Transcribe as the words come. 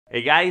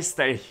Hey guys,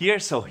 Tyler here,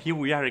 so here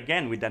we are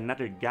again with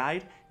another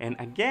guide and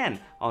again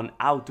on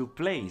how to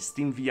play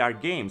Steam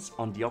VR games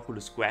on the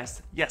Oculus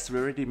Quest. Yes, we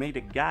already made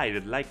a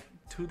guide like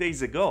 2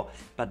 days ago,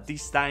 but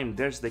this time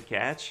there's the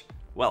catch.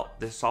 Well,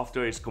 the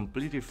software is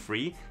completely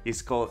free,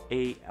 it's called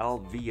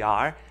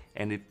ALVR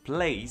and it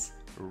plays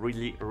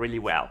really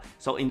well.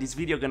 So in this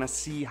video gonna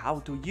see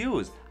how to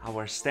use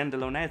our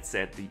standalone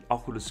headset, the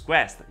Oculus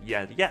Quest.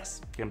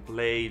 Yes, can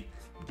play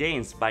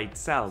games by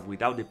itself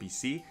without the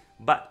PC.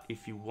 But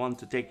if you want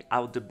to take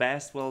out the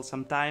best, well,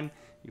 sometime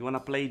you want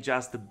to play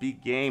just the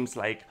big games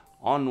like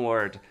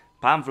Onward,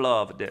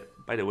 Pavlov,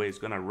 by the way, it's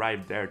gonna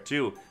arrive there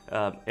too,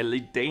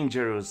 Elite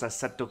Dangerous,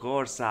 Assetto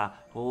Corsa,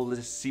 all the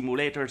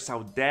simulators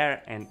out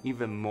there and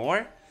even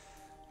more,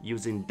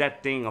 using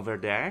that thing over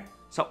there.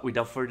 So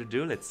without further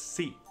ado, let's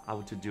see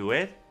how to do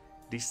it,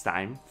 this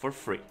time for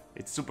free.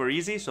 It's super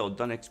easy, so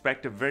don't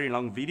expect a very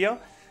long video.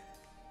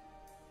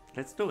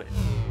 Let's do it.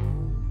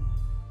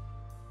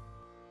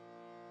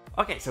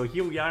 Okay, so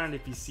here we are on the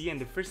PC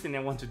and the first thing I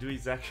want to do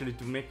is actually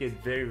to make it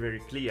very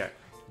clear.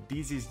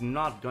 This is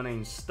not gonna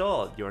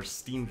install your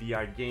Steam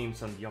VR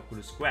games on the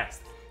Oculus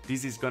Quest.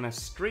 This is gonna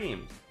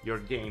stream your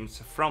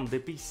games from the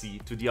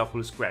PC to the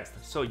Oculus Quest.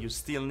 So you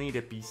still need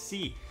a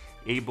PC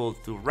able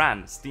to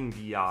run Steam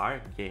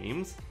VR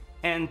games,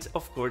 and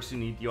of course you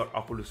need your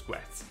Oculus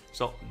Quest.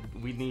 So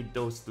we need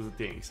those two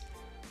things.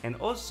 And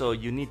also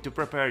you need to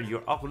prepare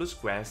your Oculus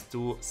Quest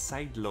to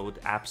sideload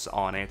apps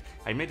on it.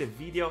 I made a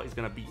video, it's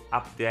gonna be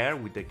up there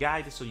with the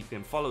guide so you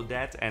can follow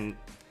that and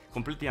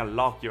completely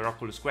unlock your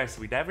Oculus Quest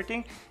with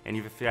everything. And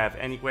if you have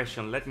any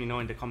question, let me know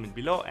in the comment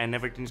below, and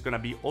everything's gonna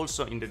be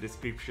also in the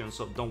description,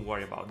 so don't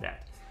worry about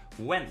that.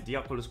 When the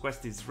Oculus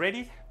Quest is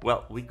ready,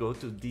 well, we go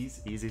to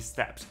these easy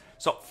steps.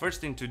 So first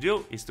thing to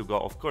do is to go,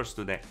 of course,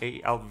 to the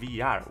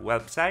ALVR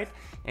website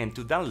and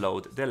to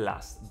download the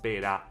last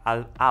beta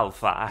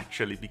alpha,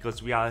 actually,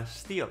 because we are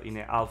still in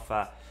an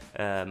alpha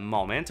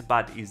moment,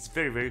 but it's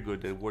very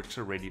good. It works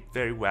already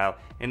very well,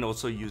 and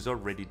also use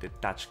already the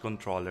touch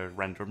controller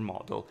render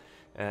model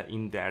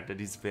in there that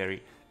is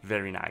very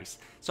nice.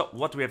 So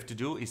what we have to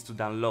do is to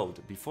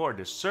download before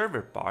the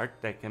server part,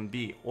 that can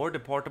be or the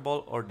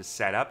portable or the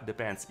setup,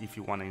 depends if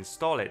you want to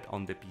install it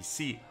on the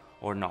PC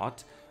or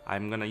not.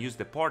 I'm gonna use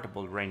the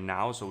portable right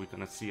now, so we're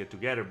gonna see it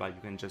together, but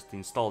you can just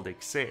install the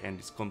exe and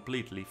it's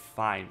completely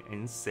fine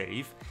and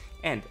safe.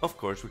 And of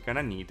course we're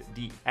gonna need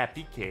the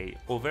APK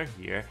over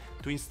here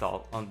to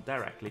install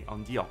directly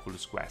on the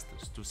Oculus Quest,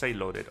 to say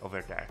loaded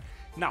over there.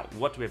 Now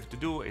what we have to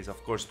do is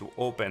of course to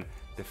open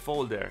the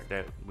folder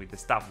with the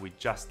stuff we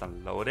just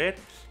unloaded,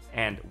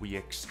 and we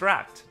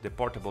extract the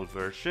portable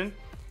version,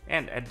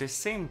 and at the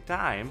same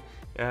time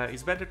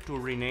it's better to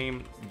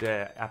rename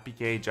the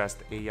APK just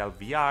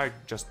ALVR,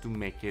 just to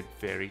make it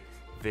very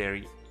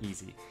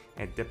easy.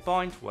 At the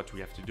point what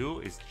we have to do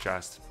is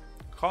just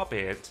copy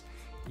it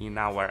in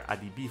our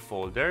ADB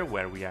folder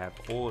where we have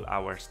all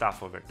our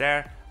stuff over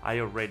there. I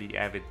already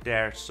have it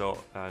there,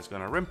 so it's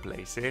gonna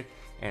replace it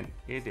and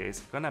it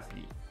is gonna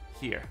be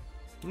here.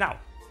 Now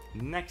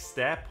next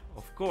step,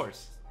 of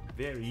course,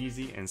 very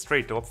easy and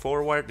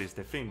straightforward, is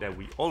the thing that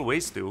we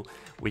always do.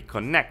 We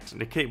connect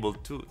the cable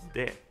to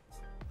the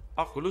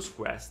Oculus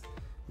Quest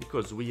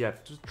because we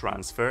have to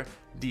transfer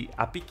the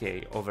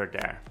APK over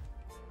there.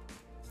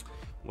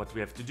 What we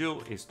have to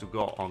do is to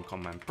go on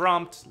command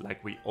prompt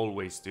like we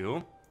always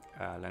do.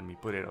 Let me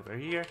put it over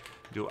here,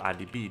 do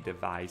ADB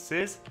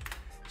devices.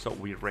 So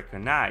we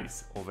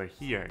recognize over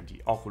here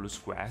the Oculus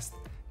Quest,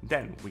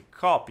 then we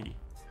copy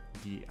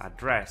the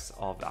address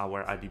of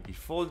our ADB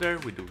folder,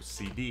 we do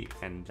CD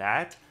and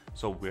that,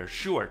 so we're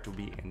sure to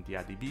be in the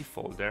ADB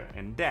folder,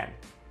 and then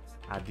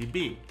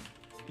ADB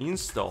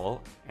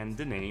install and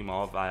the name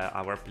of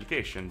our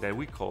application that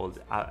we called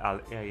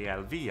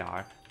ALVR.apk.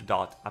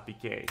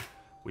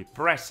 We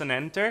press and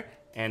enter,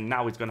 and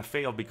now it's gonna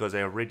fail because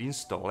I already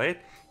installed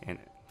it, and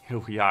here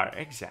we are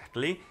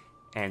exactly,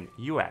 and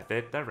you have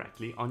it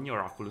directly on your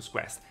Oculus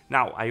Quest.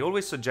 Now I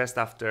always suggest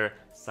after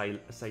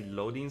side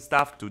loading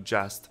stuff to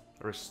just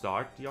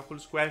restart the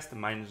Oculus Quest.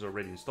 Mine is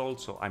already installed,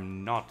 so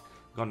I'm not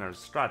gonna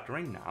restart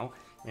right now,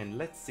 and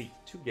let's see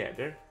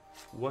together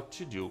what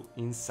to do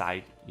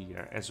inside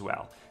here as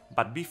well.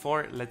 But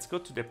before, let's go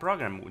to the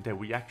program that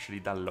we actually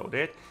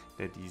downloaded,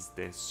 that is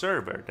the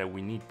server that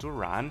we need to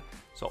run.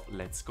 So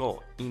let's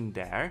go in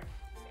there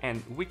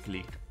and we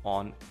click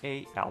on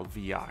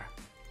ALVR.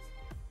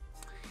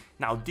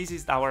 Now this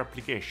is our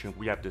application.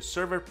 We have the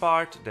server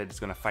part that is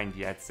gonna find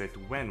the headset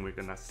when we're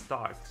gonna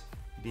start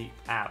the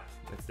app.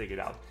 Let's take it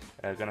out.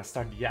 Gonna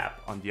start the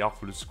app on the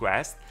Oculus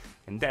Quest,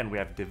 and then we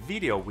have the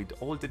video with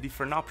all the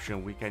different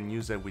options. We can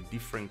use it with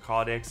different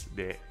codecs,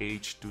 the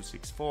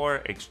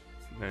H.264,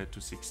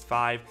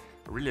 H.265. It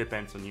really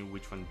depends on you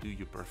which one do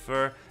you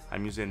prefer.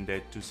 I'm using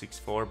the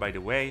 264, by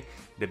the way.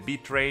 The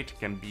bitrate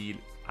can be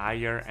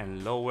higher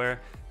and lower.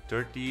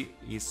 30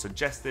 is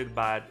suggested,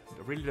 but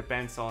it really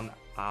depends on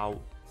how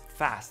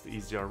fast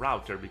is your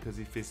router, because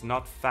if it's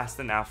not fast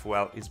enough,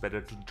 well, it's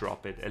better to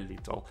drop it a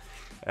little.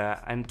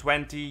 And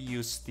 20,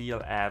 you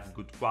still have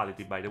good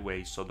quality, by the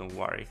way, so don't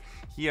worry.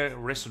 Here,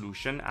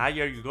 resolution,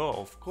 higher you go,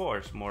 of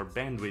course, more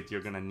bandwidth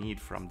you're gonna need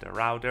from the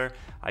router.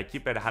 I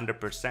keep it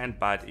 100%,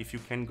 but if you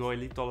can go a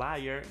little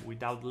higher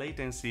without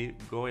latency,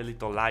 go a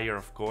little higher,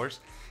 of course.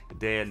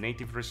 The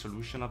native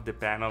resolution of the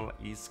panel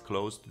is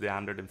close to the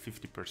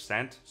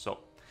 150%, so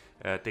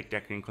take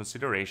that in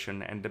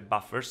consideration. And the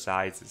buffer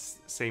size is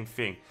same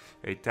thing.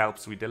 It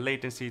helps with the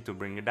latency to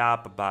bring it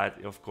up,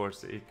 but of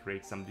course it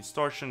creates some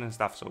distortion and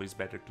stuff, so it's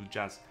better to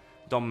just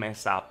don't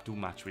mess up too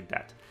much with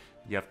that.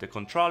 You have the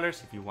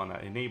controllers if you want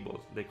to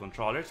enable the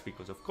controllers,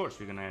 because of course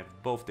we're gonna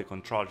have both the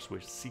controllers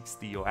with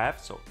 60 OF,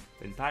 so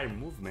the entire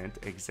movement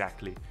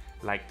exactly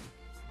like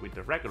with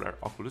the regular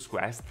Oculus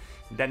Quest.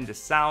 Then the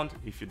sound,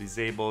 if you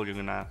disable, you're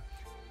gonna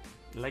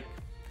like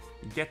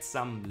get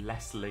some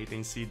less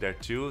latency there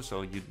too,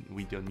 so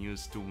we don't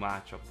use too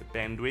much of the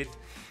bandwidth.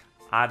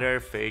 Other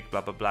fake blah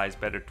blah blah, is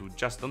better to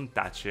just don't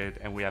touch it.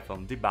 And we have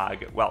on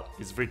debug, well,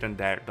 it's written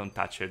there, don't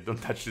touch it,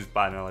 don't touch this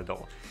panel at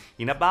all.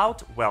 In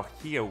about, well,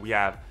 here we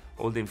have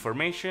all the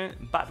information,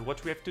 but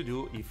what we have to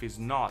do, if it's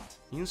not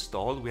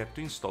installed, we have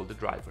to install the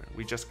driver.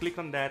 We just click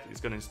on that,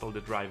 it's gonna install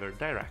the driver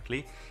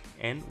directly,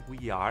 and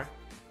we are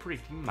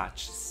pretty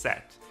much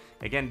set.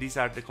 Again, these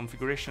are the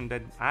configuration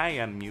that I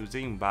am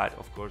using, but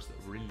of course it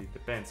really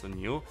depends on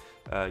you.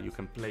 You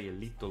can play a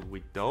little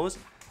with those.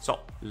 So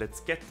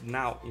let's get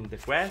now in the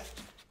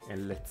Quest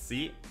and let's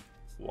see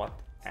what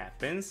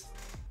happens.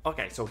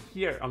 Okay, so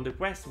here on the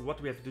Quest,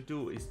 what we have to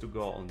do is to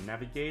go on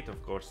navigate,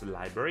 of course, the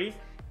library,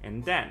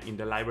 and then in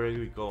the library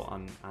we go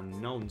on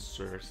unknown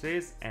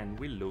sources and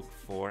we look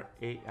for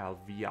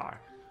ALVR.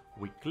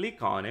 We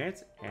click on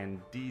it,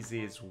 and this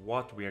is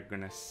what we are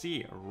gonna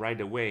see right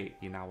away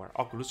in our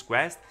Oculus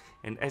Quest.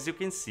 And as you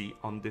can see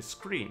on the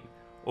screen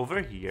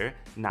over here,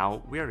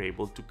 now we are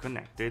able to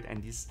connect it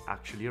and it's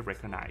actually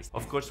recognized.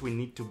 Of course, we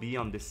need to be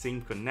on the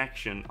same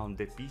connection on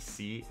the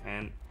PC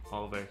and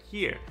over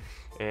here.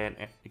 And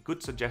a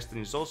good suggestion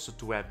is also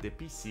to have the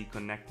PC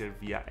connected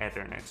via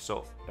Ethernet.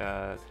 So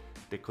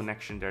the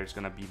connection there is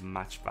gonna be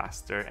much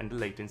faster and the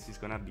latency is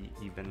gonna be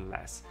even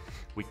less.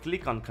 We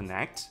click on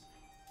connect,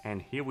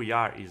 and here we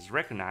are, is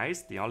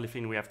recognized. The only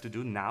thing we have to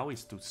do now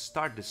is to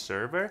start the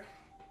server.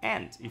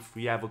 And if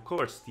we have, of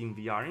course,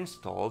 SteamVR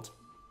installed,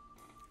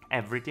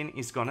 everything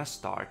is gonna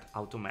start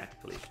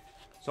automatically.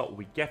 So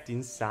we get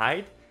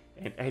inside,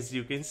 and as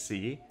you can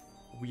see,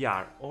 we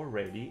are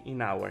already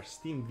in our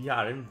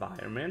SteamVR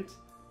environment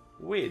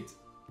with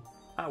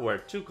our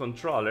two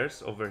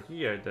controllers over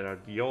here that are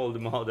the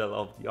old model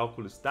of the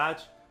Oculus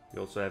Touch. We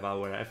also have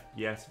our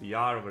FPS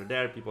VR over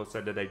there. People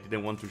said that I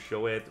didn't want to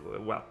show it.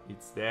 Well,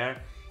 it's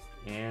there.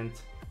 And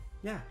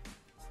yeah,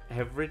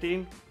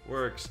 everything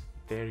works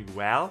very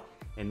well.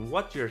 And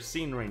what you're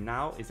seeing right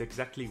now is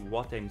exactly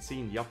what I'm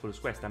seeing in the Oculus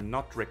Quest. I'm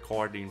not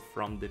recording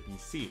from the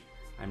PC.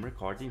 I'm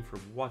recording from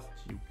what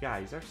you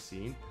guys are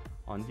seeing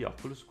on the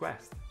Oculus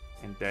Quest.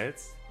 And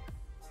that's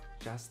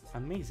just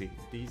amazing.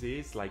 This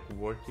is like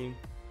working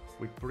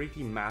with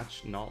pretty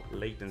much no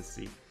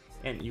latency.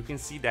 And you can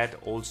see that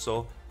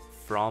also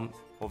from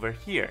over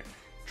here.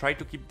 Try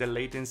to keep the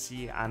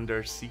latency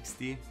under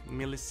 60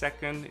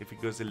 milliseconds. If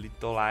it goes a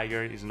little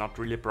higher, it's not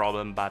really a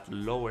problem, but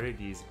lower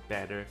it is,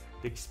 better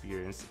the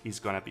experience is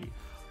gonna be.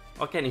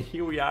 Okay, and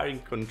here we are in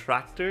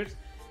contractors.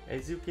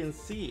 As you can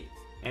see,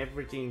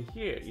 everything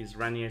here is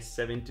running at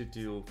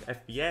 72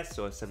 FPS,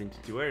 so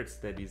 72 Hz.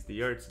 That is the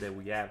Hertz that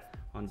we have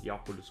on the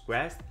Oculus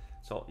Quest.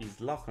 So it's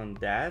locked on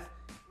that.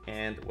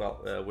 And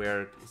well,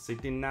 we're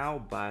sitting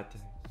now, but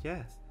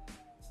yeah.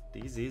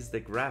 This is the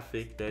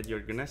graphic that you're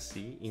gonna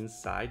see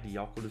inside the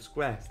Oculus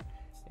Quest,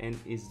 and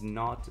is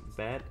not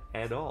bad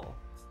at all.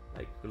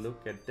 Like,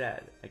 look at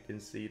that. I can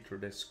see through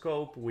the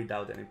scope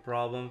without any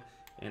problem,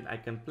 and I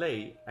can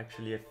play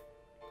actually a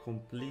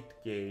complete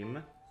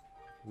game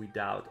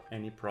without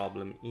any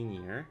problem in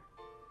here.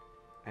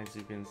 As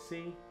you can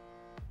see,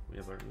 we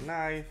have our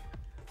knife,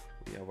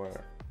 we have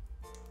our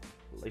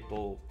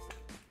little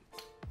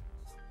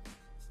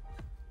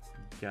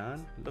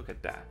gun. Look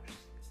at that.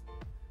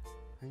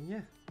 And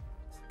yeah,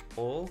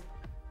 all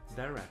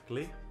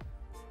directly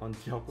on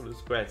the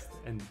Oculus Quest,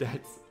 and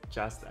that's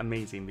just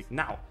amazing.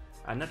 Now,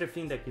 another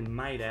thing that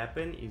might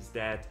happen is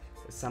that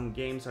some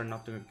games are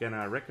not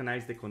gonna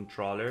recognize the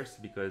controllers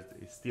because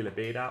it's still a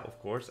beta, of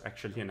course,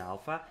 actually an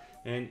alpha.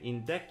 And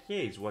in that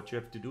case, what you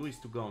have to do is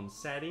to go on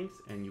settings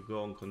and you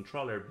go on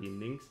controller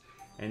bindings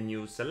and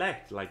you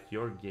select like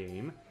your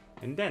game,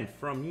 and then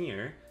from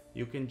here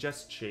you can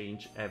just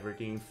change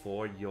everything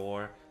for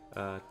your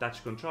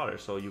touch controller.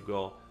 So you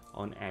go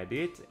on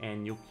edit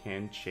and you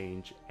can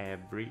change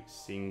every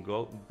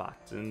single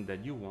button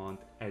that you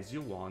want as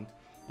you want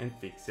and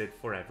fix it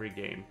for every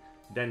game.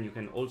 Then you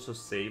can also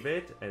save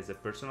it as a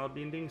personal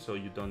binding, so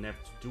you don't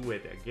have to do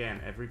it again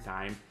every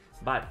time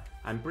But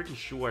I'm pretty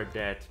sure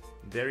that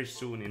very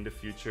soon in the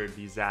future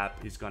this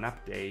app is gonna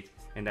update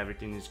and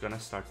everything is gonna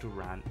start to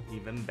run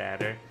even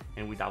better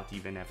and without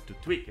even have to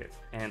tweak it.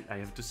 And I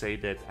have to say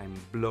that I'm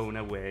blown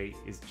away.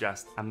 It's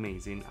just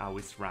amazing how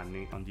it's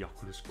running on the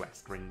Oculus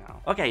Quest right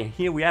now. Okay, and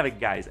here we have it,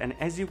 guys, and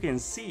as you can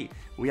see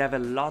we have a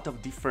lot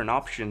of different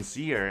options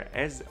here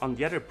as on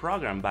the other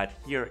program, but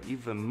here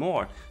even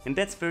more. And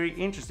that's very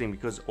interesting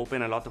because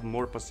open a lot of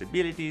more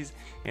possibilities,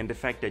 and the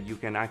fact that you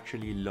can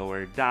actually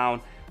lower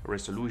down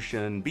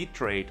resolution,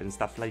 bitrate and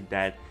stuff like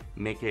that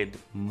make it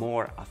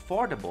more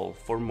affordable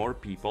for more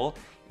people,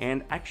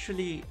 and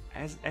actually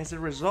as a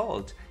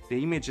result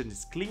the image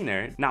is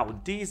cleaner. Now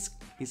this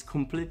is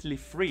completely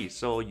free,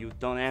 so you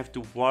don't have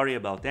to worry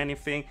about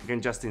anything. You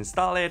can just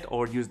install it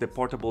or use the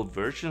portable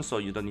version, so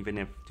you don't even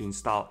have to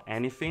install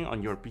anything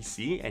on your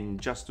PC and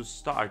just to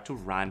start to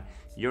run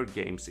your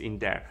games in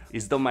there.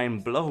 It's the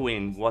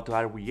mind-blowing what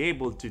are we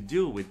able to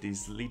do with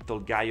this little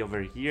guy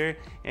over here,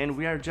 and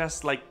we are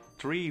just like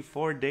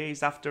 3-4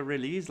 days after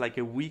release, like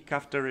a week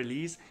after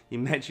release.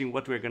 Imagine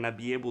what we're gonna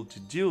be able to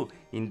do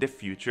in the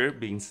future,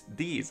 being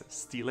this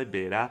still a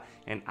beta,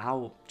 and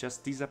how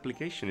just this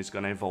application is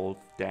gonna evolve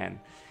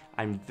then.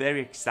 I'm very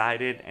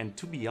excited, and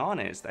to be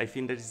honest, I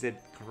think that is a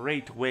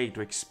great way to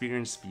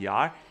experience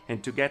VR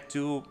and to get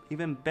to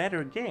even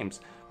better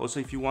games. Also,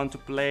 if you want to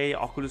play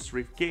Oculus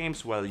Rift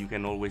games, well, you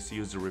can always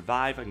use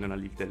Revive. I'm gonna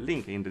leave the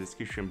link in the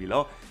description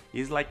below.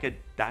 It's like a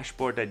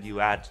dashboard that you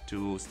add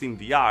to Steam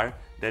VR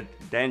that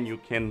then you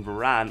can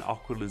run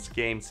Oculus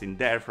games in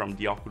there from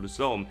the Oculus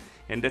Home.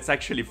 And that's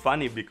actually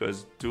funny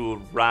because to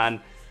run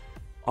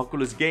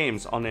Oculus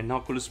games on an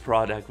Oculus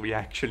product, we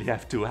actually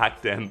have to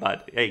hack them,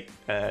 but hey,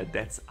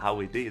 that's how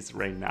it is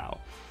right now.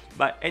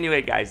 But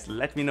anyway, guys,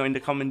 let me know in the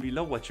comment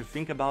below what you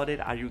think about it.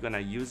 Are you gonna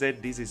use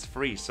it? This is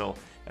free, so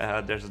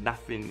there's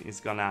nothing is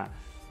gonna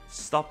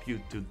stop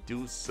you to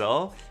do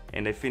so,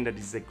 and I think that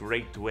is a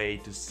great way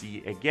to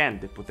see again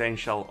the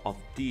potential of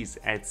this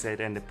headset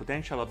and the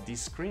potential of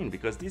this screen,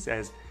 because this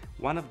has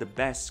one of the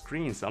best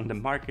screens on the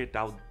market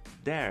out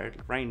there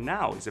right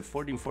now. It's a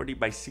 1440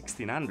 by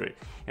 1600,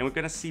 and we're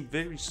gonna see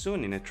very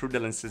soon in a Through the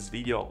Lenses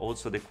video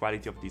also the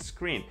quality of this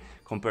screen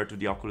compared to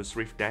the Oculus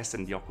Rift S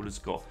and the Oculus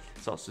Go.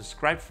 So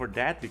subscribe for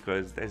that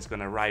because that's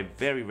gonna arrive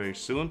very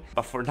soon.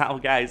 But for now,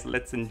 guys,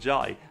 let's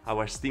enjoy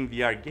our Steam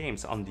VR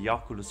games on the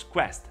Oculus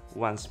Quest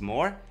once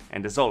more.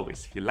 And as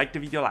always, if you liked the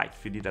video, like.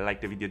 If you didn't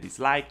like the video,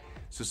 dislike.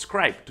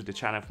 Subscribe to the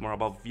channel for more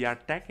about VR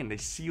tech, and I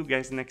see you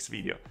guys next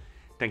video.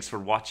 Thanks for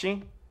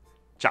watching.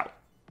 Ciao.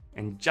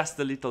 And just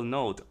a little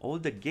note, all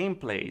the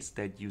gameplays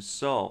that you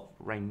saw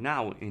right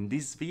now in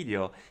this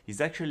video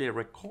is actually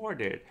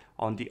recorded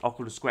on the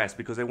Oculus Quest,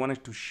 because I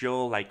wanted to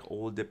show like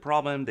all the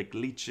problems, the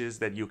glitches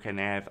that you can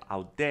have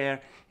out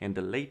there and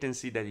the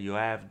latency that you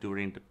have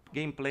during the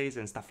gameplays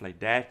and stuff like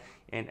that.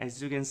 And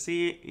as you can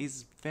see,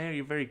 it's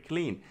very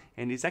clean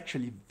and it's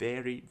actually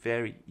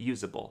very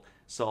usable.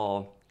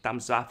 So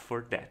thumbs up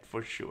for that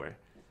for sure.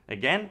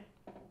 Again,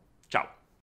 ciao.